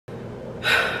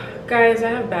Guys, I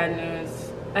have bad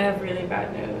news. I have really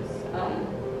bad news.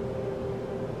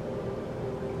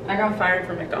 I got fired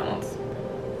from McDonald's.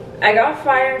 I got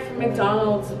fired from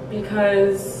McDonald's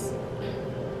because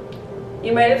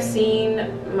you might have seen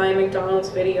my McDonald's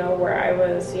video where I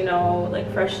was, you know,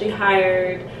 like freshly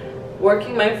hired,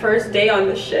 working my first day on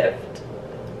the shift.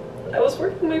 I was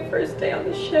working my first day on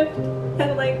the shift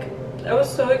and like I was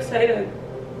so excited,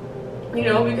 you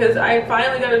know, because I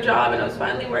finally got a job and I was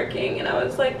finally working and I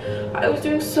was like, I was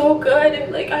doing so good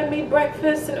and like I made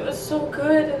breakfast and it was so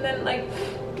good, and then like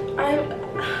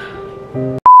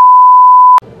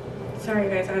sorry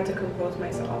guys, I had to compose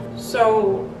myself.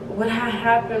 So what had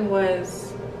happened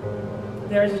was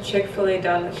there was a Chick-Fil-A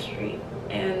down the street,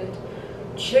 and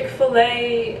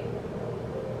Chick-Fil-A,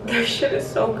 their shit is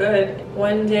so good.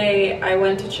 One day I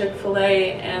went to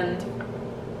Chick-Fil-A and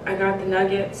I got the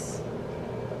nuggets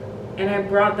and I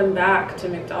brought them back to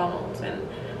McDonald's, and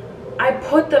I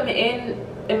put them in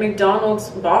a McDonald's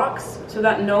box so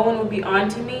that no one would be on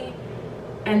to me.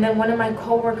 And then one of my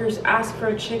coworkers asked for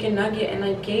a chicken nugget and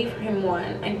I gave him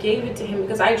one. I gave it to him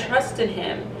because I trusted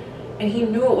him and he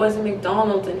knew it wasn't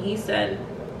McDonald's, and he said,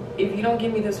 if you don't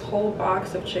give me this whole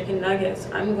box of chicken nuggets,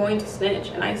 I'm going to snitch.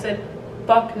 And I said,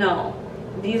 fuck no,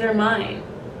 these are mine.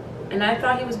 And I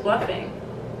thought he was bluffing,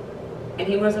 and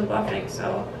he wasn't bluffing.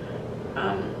 So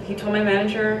he told my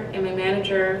manager, and my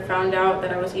manager found out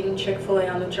that I was eating Chick-fil-A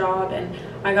on the job, and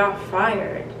I got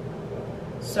fired.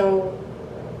 So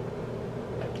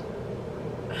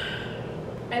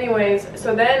anyways,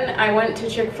 so then I went to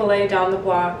Chick-fil-A down the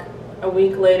block a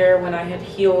week later when I had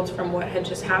healed from what had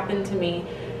just happened to me.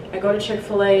 I go to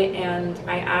Chick-fil-A and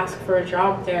I ask for a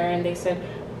job there, and they said,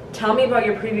 tell me about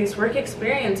your previous work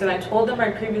experience. And I told them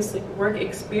my previous work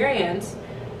experience,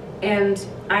 and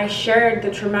I shared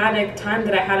the traumatic time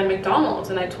that I had at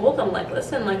McDonald's, and I told them, like,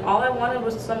 listen, like all I wanted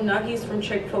was some nuggies from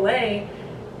Chick-fil-A,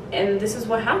 and this is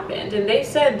what happened. And they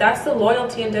said, that's the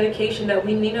loyalty and dedication that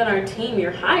we need on our team, you're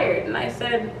hired. And I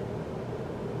said,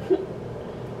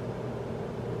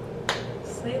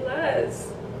 say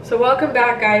less. So welcome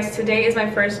back guys. Today is my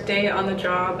first day on the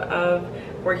job of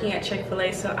working at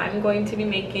Chick-fil-A, so I'm going to be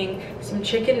making some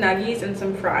chicken nuggies and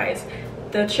some fries.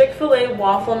 The Chick-fil-A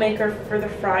waffle maker for the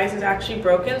fries is actually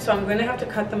broken, so I'm going to have to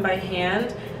cut them by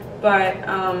hand, but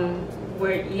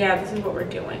yeah, this is what we're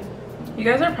doing. You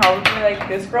guys are probably like,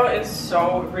 this girl is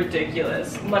so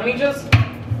ridiculous. Let me just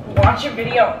watch a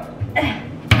video.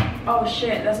 Oh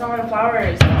shit, that's not where the flour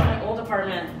is. That's my old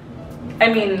apartment. I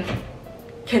mean,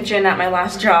 kitchen at my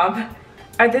last job.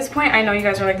 At this point, I know you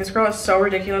guys are like, this girl is so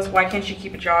ridiculous. Why can't she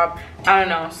keep a job? I don't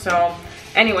know. So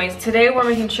anyways, today we're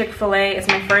making Chick-fil-A. It's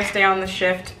my first day on the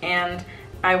shift, and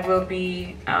I will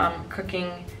be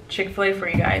cooking Chick-fil-A for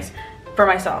you guys. For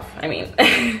myself, I mean.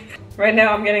 Right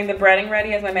now I'm getting the breading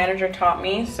ready as my manager taught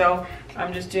me. So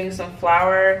I'm just doing some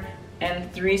flour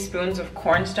and 3 spoons of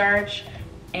cornstarch,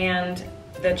 and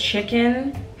the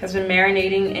chicken has been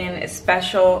marinating in a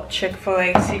special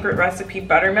Chick-fil-A secret recipe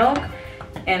buttermilk,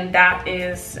 and that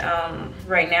is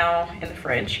right now in the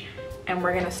fridge, and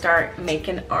we're gonna start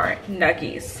making our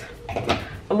nuggies.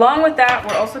 Along with that,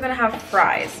 we're also gonna have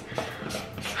fries.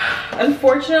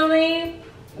 Unfortunately,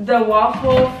 the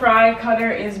waffle fry cutter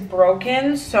is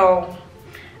broken, so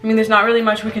I mean there's not really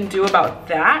much we can do about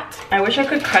that. I wish I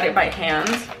could cut it by hand.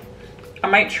 I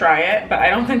might try it, but I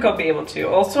don't think I'll be able to.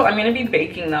 Also, I'm gonna be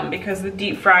baking them because the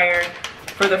deep fryer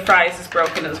for the fries is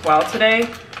broken as well today,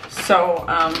 so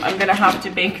I'm gonna have to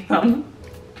bake them.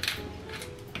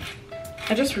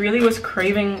 I just really was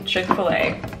craving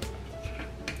Chick-fil-A.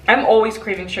 I'm always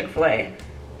craving Chick-fil-A.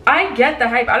 I get the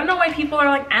hype. I don't know why people are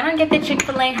like, I don't get the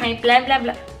Chick-fil-A hype, blah, blah,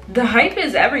 blah. The hype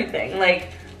is everything. Like,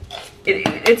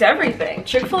 it's everything.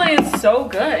 Chick-fil-A is so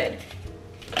good.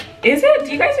 Is it?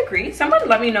 Do you guys agree? Someone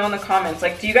let me know in the comments.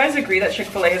 Like, do you guys agree that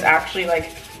Chick-fil-A is actually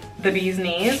like the bee's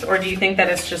knees? Or do you think that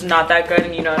it's just not that good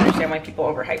and you don't understand why people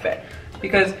overhype it?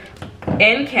 Because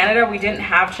in Canada, we didn't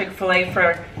have Chick-fil-A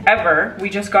forever. We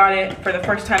just got it for the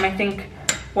first time, I think,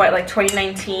 what, like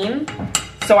 2019?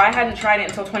 So I hadn't tried it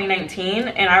until 2019,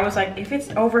 and I was like, if it's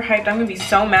overhyped, I'm gonna be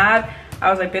so mad. I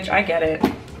was like, bitch, I get it.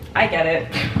 I get it.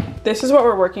 This is what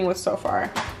we're working with so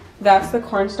far. That's the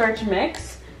cornstarch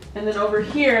mix, and then over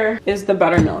here is the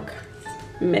buttermilk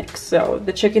mix. So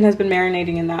the chicken has been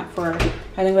marinating in that for,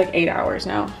 I think, like 8 hours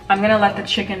now. I'm gonna let the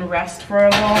chicken rest for a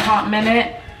little hot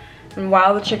minute, and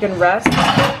while the chicken rests,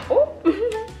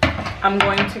 I'm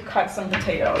going to cut some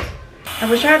potatoes. I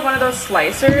wish I had one of those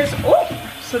slicers.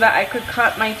 So that I could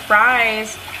cut my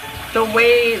fries the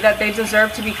way that they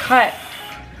deserve to be cut.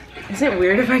 Is it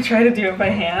weird if I try to do it by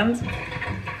hand?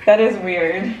 That is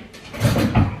weird.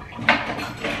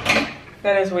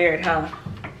 That is weird, huh?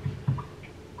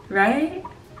 right?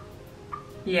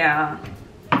 Yeah.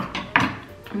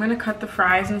 I'm gonna cut the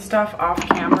fries and stuff off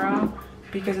camera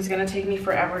because it's gonna take me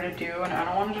forever to do, and I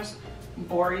don't want to just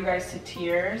bore you guys to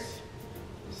tears.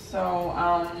 So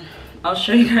I'll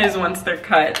show you guys once they're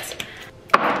cut.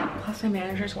 Plus my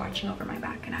manager's watching over my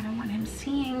back and I don't want him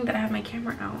seeing that I have my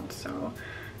camera out, so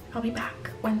I'll be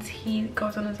back once he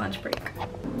goes on his lunch break.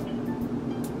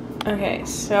 Okay,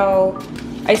 so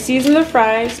I seasoned the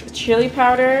fries, chili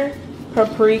powder,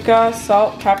 paprika,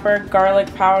 salt, pepper,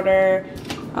 garlic powder,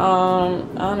 I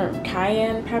don't know,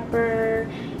 cayenne pepper.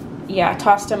 Yeah,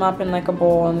 tossed them up in like a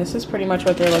bowl, and this is pretty much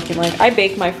what they're looking like. I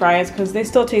bake my fries because they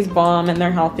still taste bomb and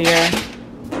they're healthier.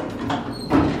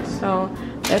 So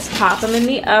let's pop them in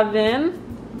the oven.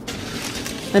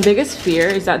 My biggest fear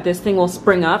is that this thing will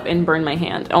spring up and burn my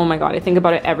hand. Oh my god, I think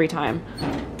about it every time.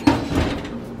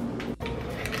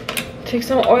 Take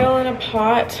some oil in a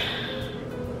pot,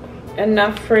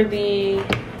 enough for the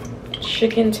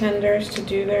chicken tenders to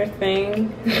do their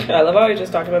thing. I love how I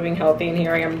just talked about being healthy and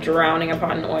here I am drowning a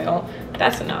pot in oil.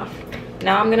 That's enough.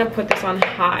 Now I'm gonna put this on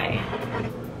high.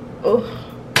 Oh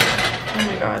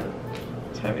my god,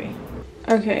 it's heavy.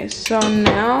 Okay, so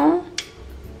now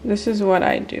this is what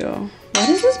I do. Why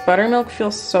does this buttermilk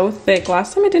feel so thick?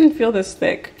 Last time it didn't feel this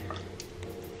thick.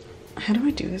 How do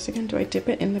I do this again? Do I dip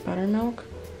it in the buttermilk?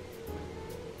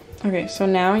 Okay, so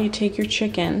now you take your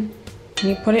chicken and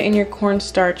you put it in your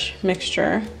cornstarch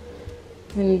mixture.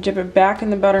 Then you dip it back in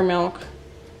the buttermilk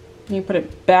and you put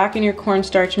it back in your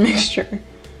cornstarch mixture.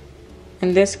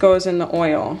 And this goes in the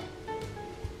oil,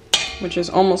 which is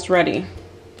almost ready.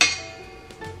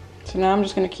 So now I'm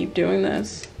just gonna keep doing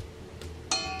this.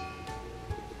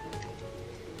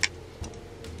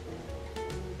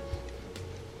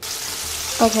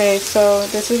 Okay, so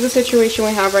this is the situation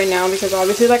we have right now because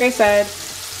obviously, like I said,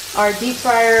 our deep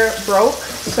fryer broke.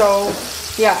 So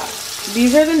yeah,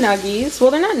 these are the nuggies. Well,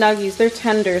 they're not nuggies, they're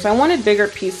tenders. I wanted bigger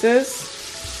pieces.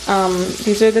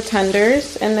 These are the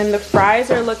tenders, and then the fries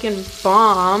are looking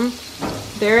bomb.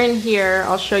 They're in here.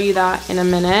 I'll show you that in a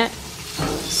minute.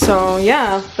 So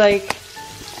yeah, like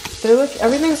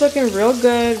everything's looking real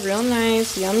good, real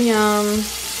nice, yum yum,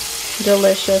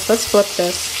 delicious. Let's flip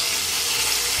this.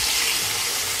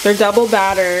 They're double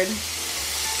battered,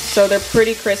 so they're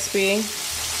pretty crispy.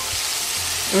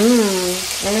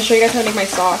 I'm gonna show you guys how to make my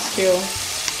sauce too.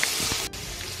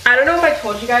 I don't know if I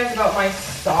told you guys about my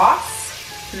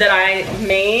sauce that I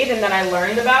made and that I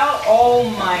learned about. Oh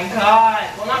my god.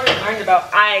 Well, not really learned about.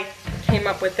 I came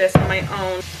up with this on my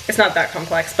own. It's not that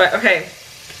complex, but okay.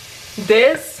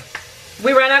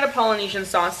 We ran out of Polynesian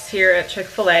sauce here at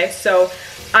Chick-Fil-A, so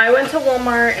I went to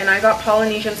Walmart and I got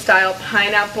Polynesian style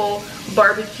pineapple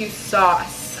barbecue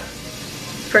sauce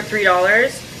for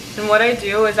 $3. And what I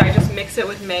do is I just mix it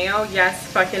with mayo. Yes,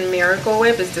 fucking Miracle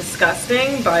Whip is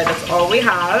disgusting, but that's all we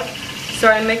have. So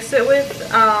I mix it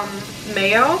with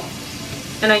mayo,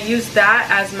 and I use that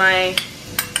as my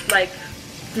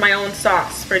own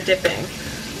sauce for dipping.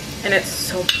 And it's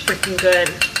so freaking good.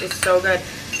 It's so good.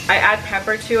 I add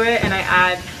pepper to it, and I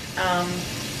add,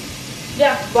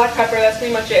 yeah, black pepper. That's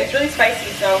pretty much it. It's really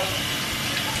spicy, so.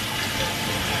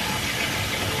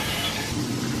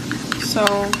 So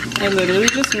I literally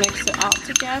just mix it all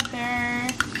together.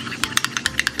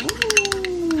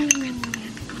 Ooh.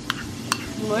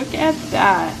 Look at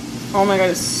that. Oh my god,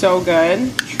 it's so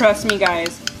good. Trust me,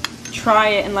 guys. Try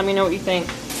it and let me know what you think.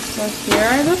 So here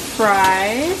are the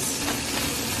fries.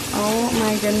 Oh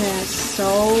my goodness,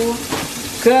 so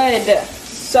good.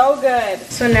 So good.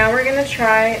 So now we're gonna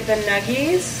try the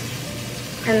nuggies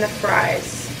and the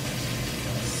fries.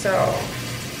 So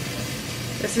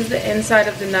this is the inside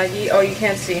of the nuggie. Oh, you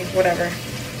can't see, whatever.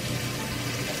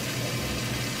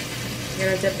 You're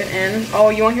gonna dip it in. Oh,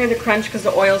 you won't hear the crunch because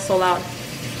the oil's so loud.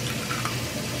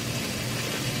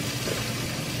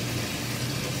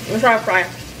 Let's try a fry.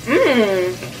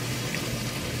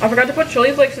 I forgot to put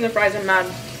chili flakes in the fries, I'm mad.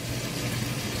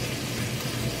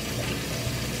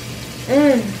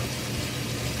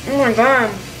 Oh my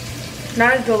god.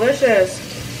 That is delicious.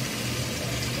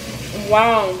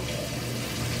 Wow.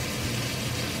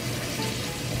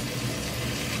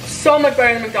 So much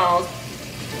better than McDonald's.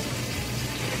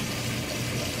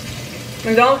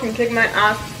 McDonald's can kick my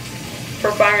ass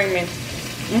for firing me.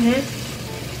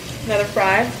 Another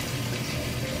fry.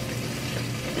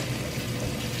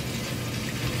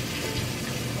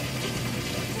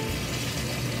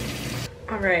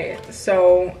 Alright,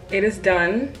 so it is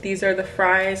done. These are the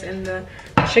fries and the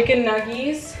chicken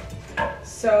nuggies.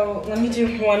 So let me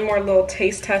do one more little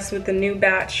taste test with the new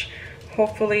batch.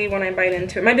 Hopefully when I bite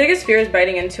into it. My biggest fear is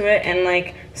biting into it and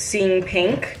like seeing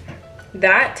pink.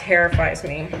 That terrifies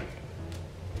me.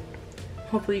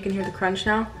 Hopefully you can hear the crunch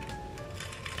now.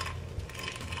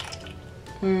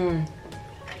 Mmm.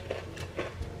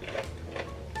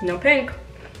 No pink.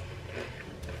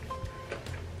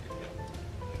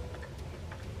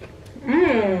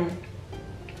 Mmm.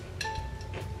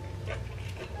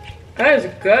 That is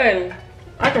good.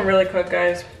 I can really cook,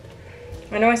 guys.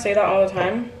 I know I say that all the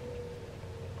time,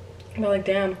 but like,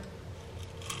 damn.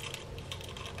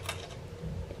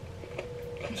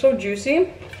 So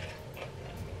juicy.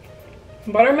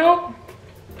 Buttermilk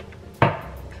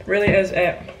really is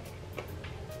it.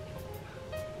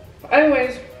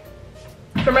 Anyways,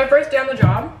 for my first day on the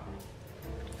job,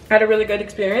 I had a really good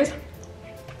experience.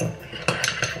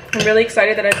 I'm really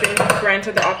excited that I've been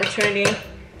granted the opportunity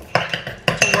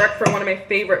to work for one of my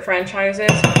favorite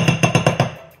franchises.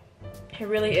 It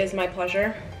really is my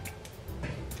pleasure.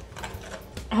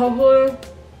 Hopefully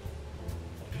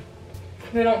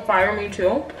they don't fire me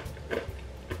too.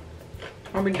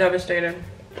 I'll be devastated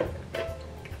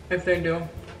if they do.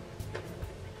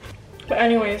 But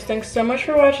anyways, thanks so much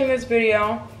for watching this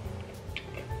video.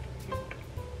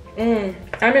 I'm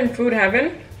in food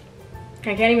heaven.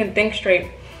 I can't even think straight.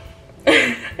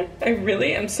 I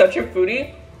really am such a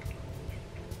foodie.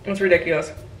 It's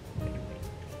ridiculous.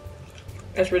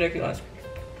 It's ridiculous.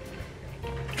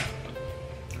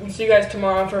 I'll see you guys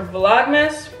tomorrow for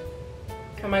Vlogmas.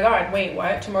 Oh my god, wait,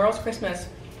 what? Tomorrow's Christmas.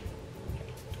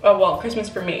 Oh, well, Christmas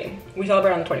for me. We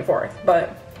celebrate on the 24th, but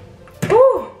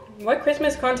whew, what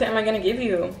Christmas content am I gonna give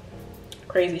you?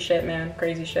 Crazy shit, man,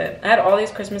 crazy shit. I had all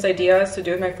these Christmas ideas to do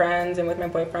with my friends and with my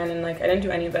boyfriend, and like, I didn't do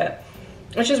any of it.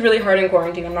 It's just really hard in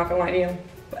quarantine, I'm not gonna lie to you.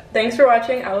 But thanks for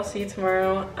watching. I will see you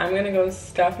tomorrow. I'm gonna go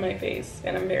stuff my face,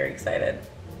 and I'm very excited.